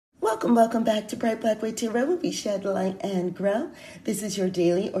Welcome back to Bright Black White Tarot, where we shed light and grow. This is your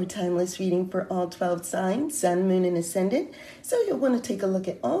daily or timeless reading for all 12 signs, Sun, Moon, and Ascendant. So you'll want to take a look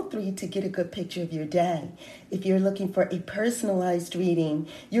at all three to get a good picture of your day. If you're looking for a personalized reading,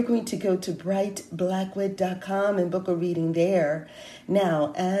 you're going to go to brightblackwood.com and book a reading there.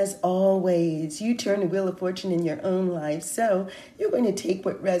 Now, as always, you turn the wheel of fortune in your own life, so you're going to take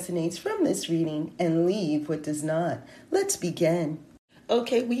what resonates from this reading and leave what does not. Let's begin.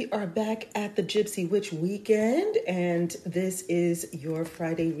 Okay, we are back at the Gypsy Witch weekend, and this is your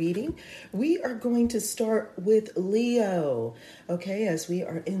Friday reading. We are going to start with Leo, okay, as we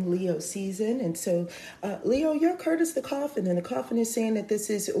are in Leo season. And so, Leo, your card is the Coffin, and the Coffin is saying that this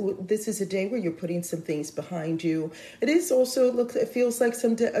is a day where you're putting some things behind you. It is also, it feels like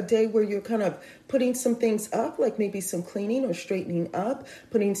a day where you're kind of putting some things up, like maybe some cleaning or straightening up,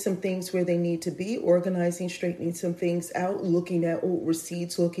 putting some things where they need to be, organizing, straightening some things out, looking at old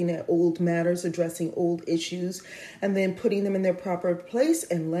receipts, looking at old matters, addressing old issues, and then putting them in their proper place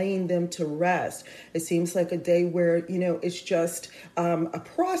and laying them to rest. It seems like a day where, it's just a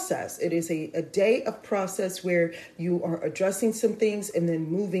process. It is a day of process where you are addressing some things and then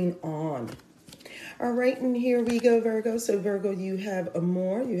moving on. All right, and here we go, Virgo. So Virgo, you have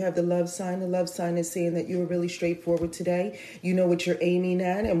Amor, you have the love sign. The love sign is saying that you're really straightforward today. You know what you're aiming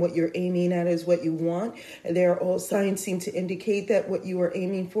at, and what you're aiming at is what you want. There, all signs seem to indicate that what you are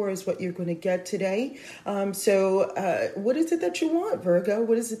aiming for is what you're going to get today. So what is it that you want, Virgo?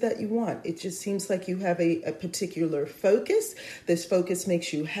 What is it that you want? It just seems like you have a particular focus. This focus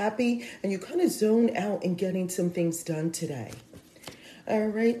makes you happy, and you kind of zone out in getting some things done today. All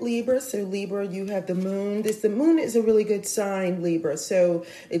right, Libra. So Libra, you have the moon. The moon is a really good sign, Libra. So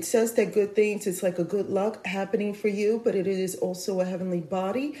it says that good things, it's like a good luck happening for you, but it is also a heavenly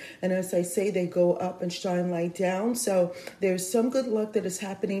body. And as I say, they go up and shine light down. So there's some good luck that is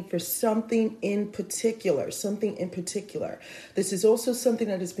happening for something in particular, This is also something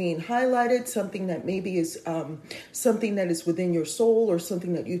that is being highlighted, something that maybe is something that is within your soul or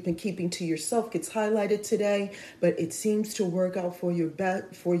something that you've been keeping to yourself gets highlighted today, but it seems to work out for your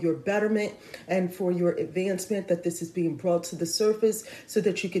betterment and for your advancement, that this is being brought to the surface so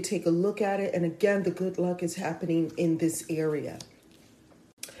that you could take a look at it. And again, the good luck is happening in this area.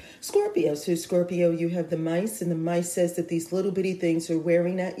 Scorpio. So Scorpio, you have the mice, and the mice says that these little bitty things are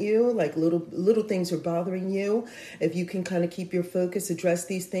wearing at you, like little things are bothering you. If you can kind of keep your focus, address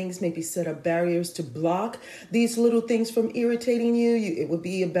these things, maybe set up barriers to block these little things from irritating you, it would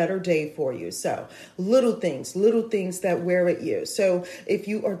be a better day for you. So little things that wear at you. So if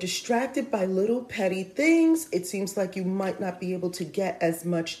you are distracted by little petty things, it seems like you might not be able to get as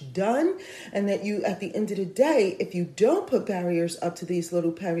much done, and that you, at the end of the day, if you don't put barriers up to these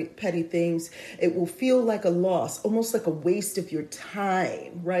little petty things, it will feel like a loss, almost like a waste of your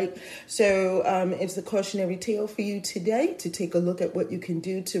time, right? So it's a cautionary tale for you today to take a look at what you can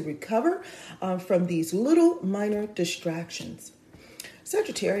do to recover from these little minor distractions.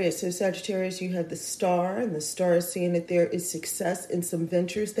 Sagittarius. So Sagittarius, you have the star, and the star is saying that there is success in some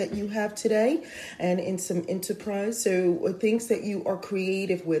ventures that you have today and in some enterprise. So things that you are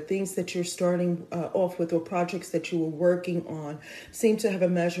creative with, things that you're starting off with, or projects that you are working on seem to have a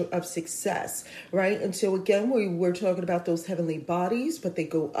measure of success, right? And so again, we're talking about those heavenly bodies, but they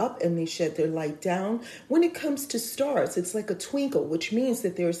go up and they shed their light down. When it comes to stars, it's like a twinkle, which means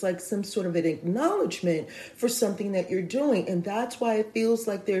that there's like some sort of an acknowledgement for something that you're doing. And that's why it feels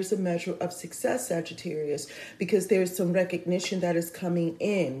like there's a measure of success, Sagittarius, because there's some recognition that is coming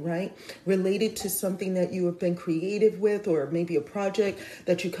in, right? Related to something that you have been creative with, or maybe a project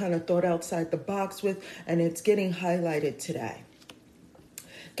that you kind of thought outside the box with, and it's getting highlighted today.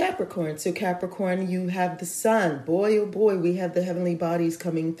 Capricorn. So Capricorn, you have the sun. Boy, oh boy, we have the heavenly bodies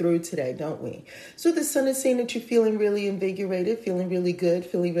coming through today, don't we? So the sun is saying that you're feeling really invigorated, feeling really good,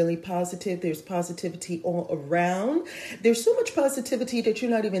 feeling really positive. There's positivity all around. There's so much positivity that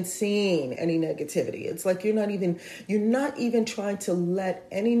you're not even seeing any negativity. It's like you're not even trying to let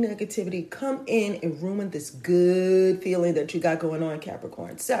any negativity come in and ruin this good feeling that you got going on,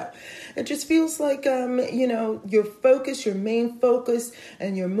 Capricorn. So it just feels like, your focus, your main focus,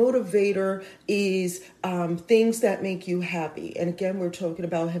 and your motivator is things that make you happy. And again, we're talking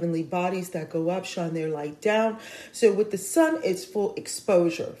about heavenly bodies that go up, shine their light down. So with the sun, it's full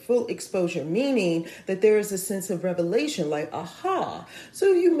exposure, meaning that there is a sense of revelation, like, aha. So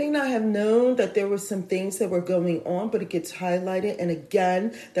you may not have known that there were some things that were going on, but it gets highlighted. And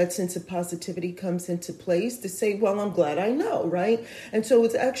again, that sense of positivity comes into place to say, well, I'm glad I know, right? And so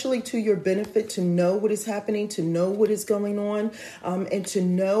it's actually to your benefit to know what is happening, to know what is going on, and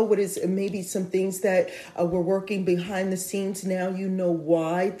to know what is maybe some things that We're working behind the scenes now. You know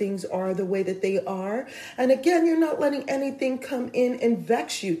why things are the way that they are. And again, you're not letting anything come in and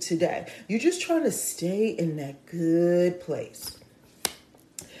vex you today. You're just trying to stay in that good place.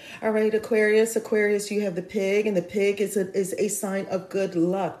 All right, Aquarius, you have the pig, and the pig is a sign of good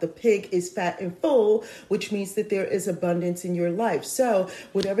luck. The pig is fat and full, which means that there is abundance in your life. So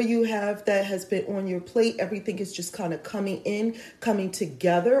whatever you have that has been on your plate, everything is just kind of coming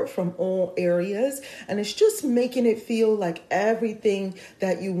together from all areas. And it's just making it feel like everything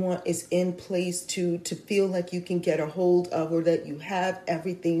that you want is in place to feel like you can get a hold of, or that you have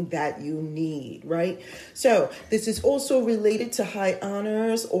everything that you need, right? So this is also related to high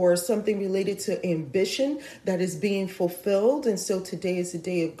honors or something related to ambition that is being fulfilled. And so today is a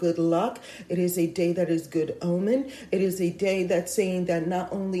day of good luck. It is a day that is good omen. It is a day that's saying that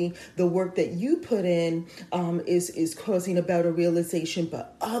not only the work that you put in is causing a better realization,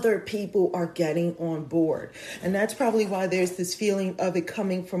 but other people are getting on board. And that's probably why there's this feeling of it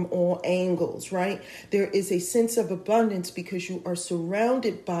coming from all angles, right? There is a sense of abundance because you are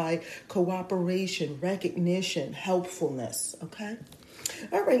surrounded by cooperation, recognition, helpfulness, okay?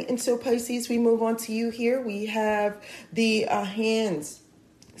 All right, and so Pisces, we move on to you here. We have the hand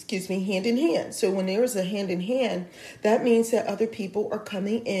in hand. So when there is a hand in hand, that means that other people are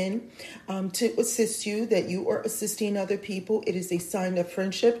coming in to assist you, that you are assisting other people. It is a sign of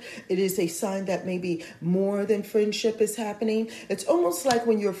friendship. It is a sign that maybe more than friendship is happening. It's almost like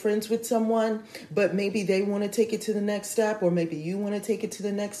when you're friends with someone, but maybe they want to take it to the next step, or maybe you want to take it to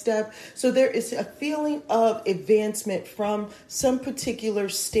the next step. So there is a feeling of advancement from some particular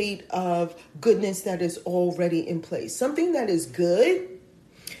state of goodness that is already in place. Something that is good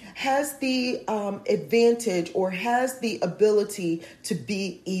has the advantage or has the ability to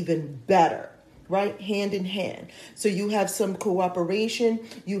be even better, right? Hand in hand. So you have some cooperation,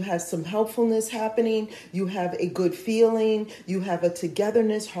 you have some helpfulness happening, you have a good feeling, you have a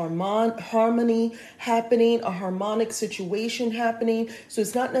togetherness, harmony happening, a harmonic situation happening. So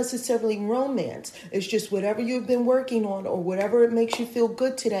it's not necessarily romance. It's just whatever you've been working on or whatever it makes you feel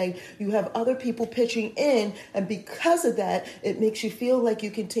good today, you have other people pitching in. And because of that, it makes you feel like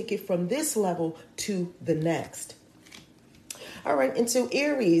you can take it from this level to the next. All right, and so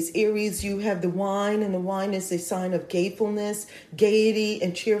Aries, you have the wine, and the wine is a sign of gayfulness, gaiety,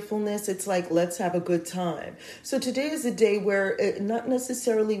 and cheerfulness. It's like, let's have a good time. So today is a day where not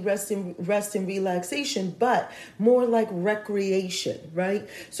necessarily rest and relaxation, but more like recreation, right?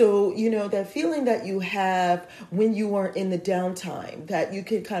 So, you know, that feeling that you have when you are in the downtime, that you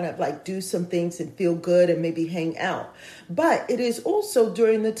can kind of like do some things and feel good and maybe hang out. But it is also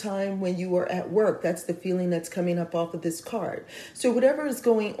during the time when you are at work. That's the feeling that's coming up off of this card. So whatever is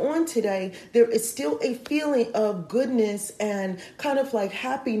going on today, there is still a feeling of goodness and kind of like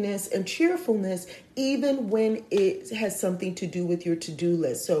happiness and cheerfulness, even when it has something to do with your to-do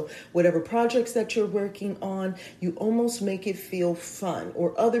list. So whatever projects that you're working on, you almost make it feel fun,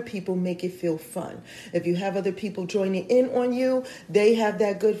 or other people make it feel fun. If you have other people joining in on you, they have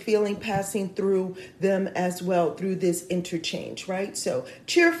that good feeling passing through them as well through this interchange, right? So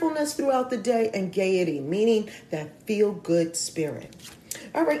cheerfulness throughout the day and gaiety, meaning that feel-good spirit.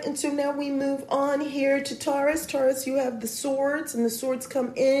 All right, and so now we move on here to Taurus. Taurus, you have the swords, and the swords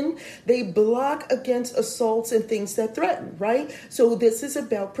come in. They block against assaults and things that threaten, right? So this is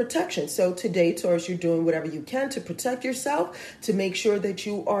about protection. So today, Taurus, you're doing whatever you can to protect yourself, to make sure that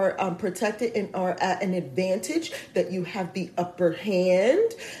you are protected and are at an advantage, that you have the upper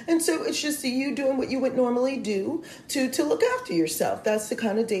hand. And so it's just you doing what you would normally do to look after yourself. That's the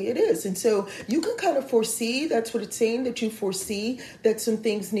kind of day it is. And so you can kind of foresee, that's what it's saying, that you foresee that some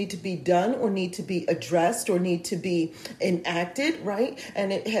things need to be done or need to be addressed or need to be enacted, right?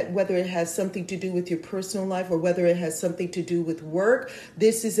 And whether it has something to do with your personal life or whether it has something to do with work,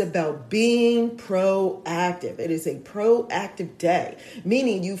 this is about being proactive. It is a proactive day,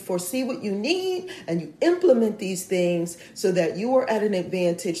 meaning you foresee what you need and you implement these things so that you are at an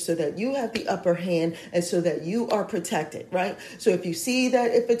advantage, so that you have the upper hand, and so that you are protected, right? So if you see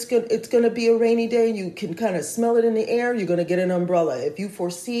that if it's going to be a rainy day and you can kind of smell it in the air, you're going to get an umbrella. If you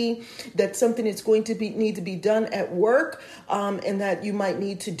foresee that something is going to need to be done at work, and that you might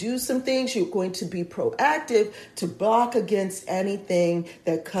need to do some things, you're going to be proactive to block against anything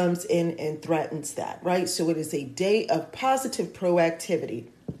that comes in and threatens that, right? So it is a day of positive proactivity.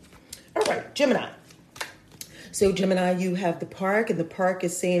 All right, Gemini. So Gemini, you have the park, and the park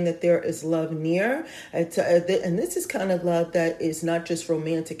is saying that there is love near. And this is kind of love that is not just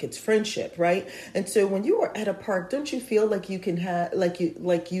romantic, it's friendship, right? And so when you are at a park, don't you feel like you can have, that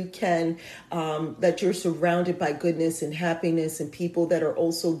you're surrounded by goodness and happiness and people that are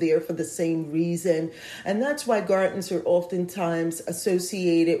also there for the same reason? And that's why gardens are oftentimes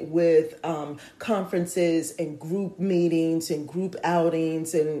associated with conferences and group meetings and group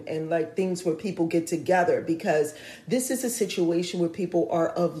outings and like things where people get together, because this is a situation where people are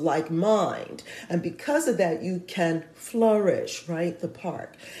of like mind. And because of that, you can flourish, right? The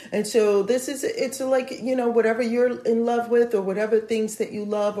park. And so it's like, whatever you're in love with, or whatever things that you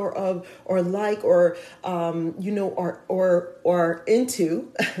love or of, or like, or, or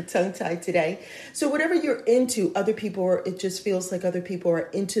into, tongue tied today. So whatever you're into, it just feels like other people are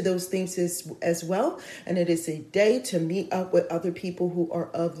into those things as well. And it is a day to meet up with other people who are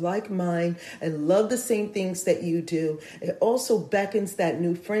of like mind and love the same things that you do. It also beckons that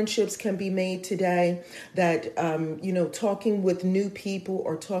new friendships can be made today, that, talking with new people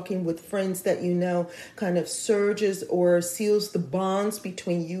or talking with friends that kind of surges or seals the bonds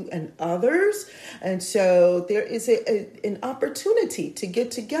between you and others. And so there is an opportunity to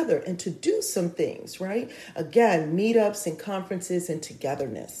get together and to do some things, right? Again, meetups and conferences and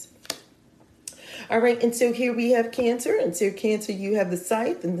togetherness. All right, and so here we have Cancer, and so Cancer, you have the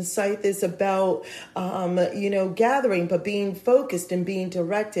Scythe, and the Scythe is about, gathering, but being focused and being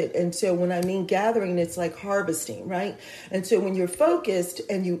directed. And so when I mean gathering, it's like harvesting, right? And so when you're focused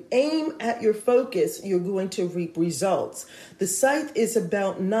and you aim at your focus, you're going to reap results. The Scythe is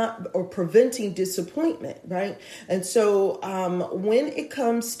about not or preventing disappointment, right? And so when it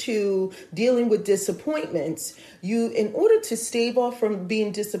comes to dealing with disappointments, in order to stave off from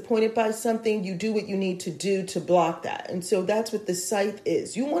being disappointed by something, you do what you need to do to block that. And so that's what the Scythe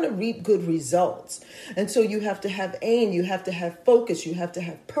is. You want to reap good results. And so you have to have aim, you have to have focus, you have to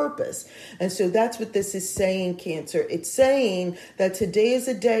have purpose. And so that's what this is saying, Cancer. It's saying that today is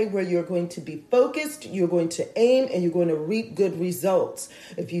a day where you're going to be focused, you're going to aim, and you're going to reap good results.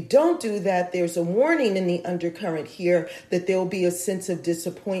 If you don't do that, there's a warning in the undercurrent here that there'll be a sense of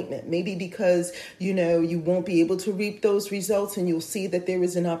disappointment. Maybe because, you won't be able to reap those results, and you'll see that there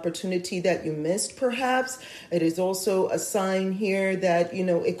is an opportunity that you missed, perhaps. It is also a sign here that,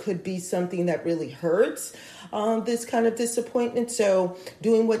 it could be something that really hurts, this kind of disappointment. So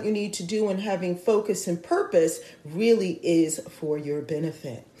doing what you need to do and having focus and purpose really is for your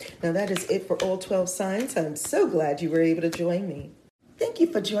benefit. Now, that is it for all 12 signs. I'm so glad you were able to join me. Thank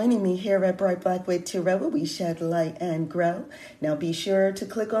you for joining me here at Bright Blackwood Tarot, where we shed light and grow. Now be sure to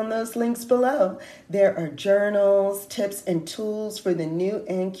click on those links below. There are journals, tips, and tools for the new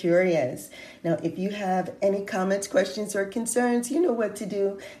and curious. Now, if you have any comments, questions, or concerns, you know what to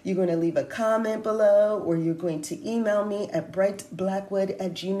do. You're going to leave a comment below, or you're going to email me at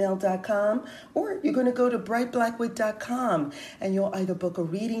brightblackwood@gmail.com, or you're going to go to brightblackwood.com, and you'll either book a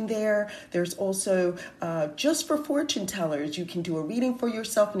reading there. There's also, just for fortune tellers, you can do a reading for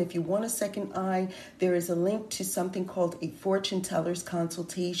yourself. And if you want a second eye, there is a link to something called a fortune teller's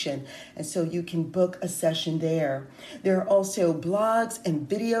consultation. And so you can book a session there. There are also blogs and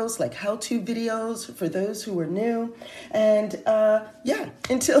videos, like how-to videos for those who are new. And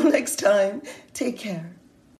until next time, take care.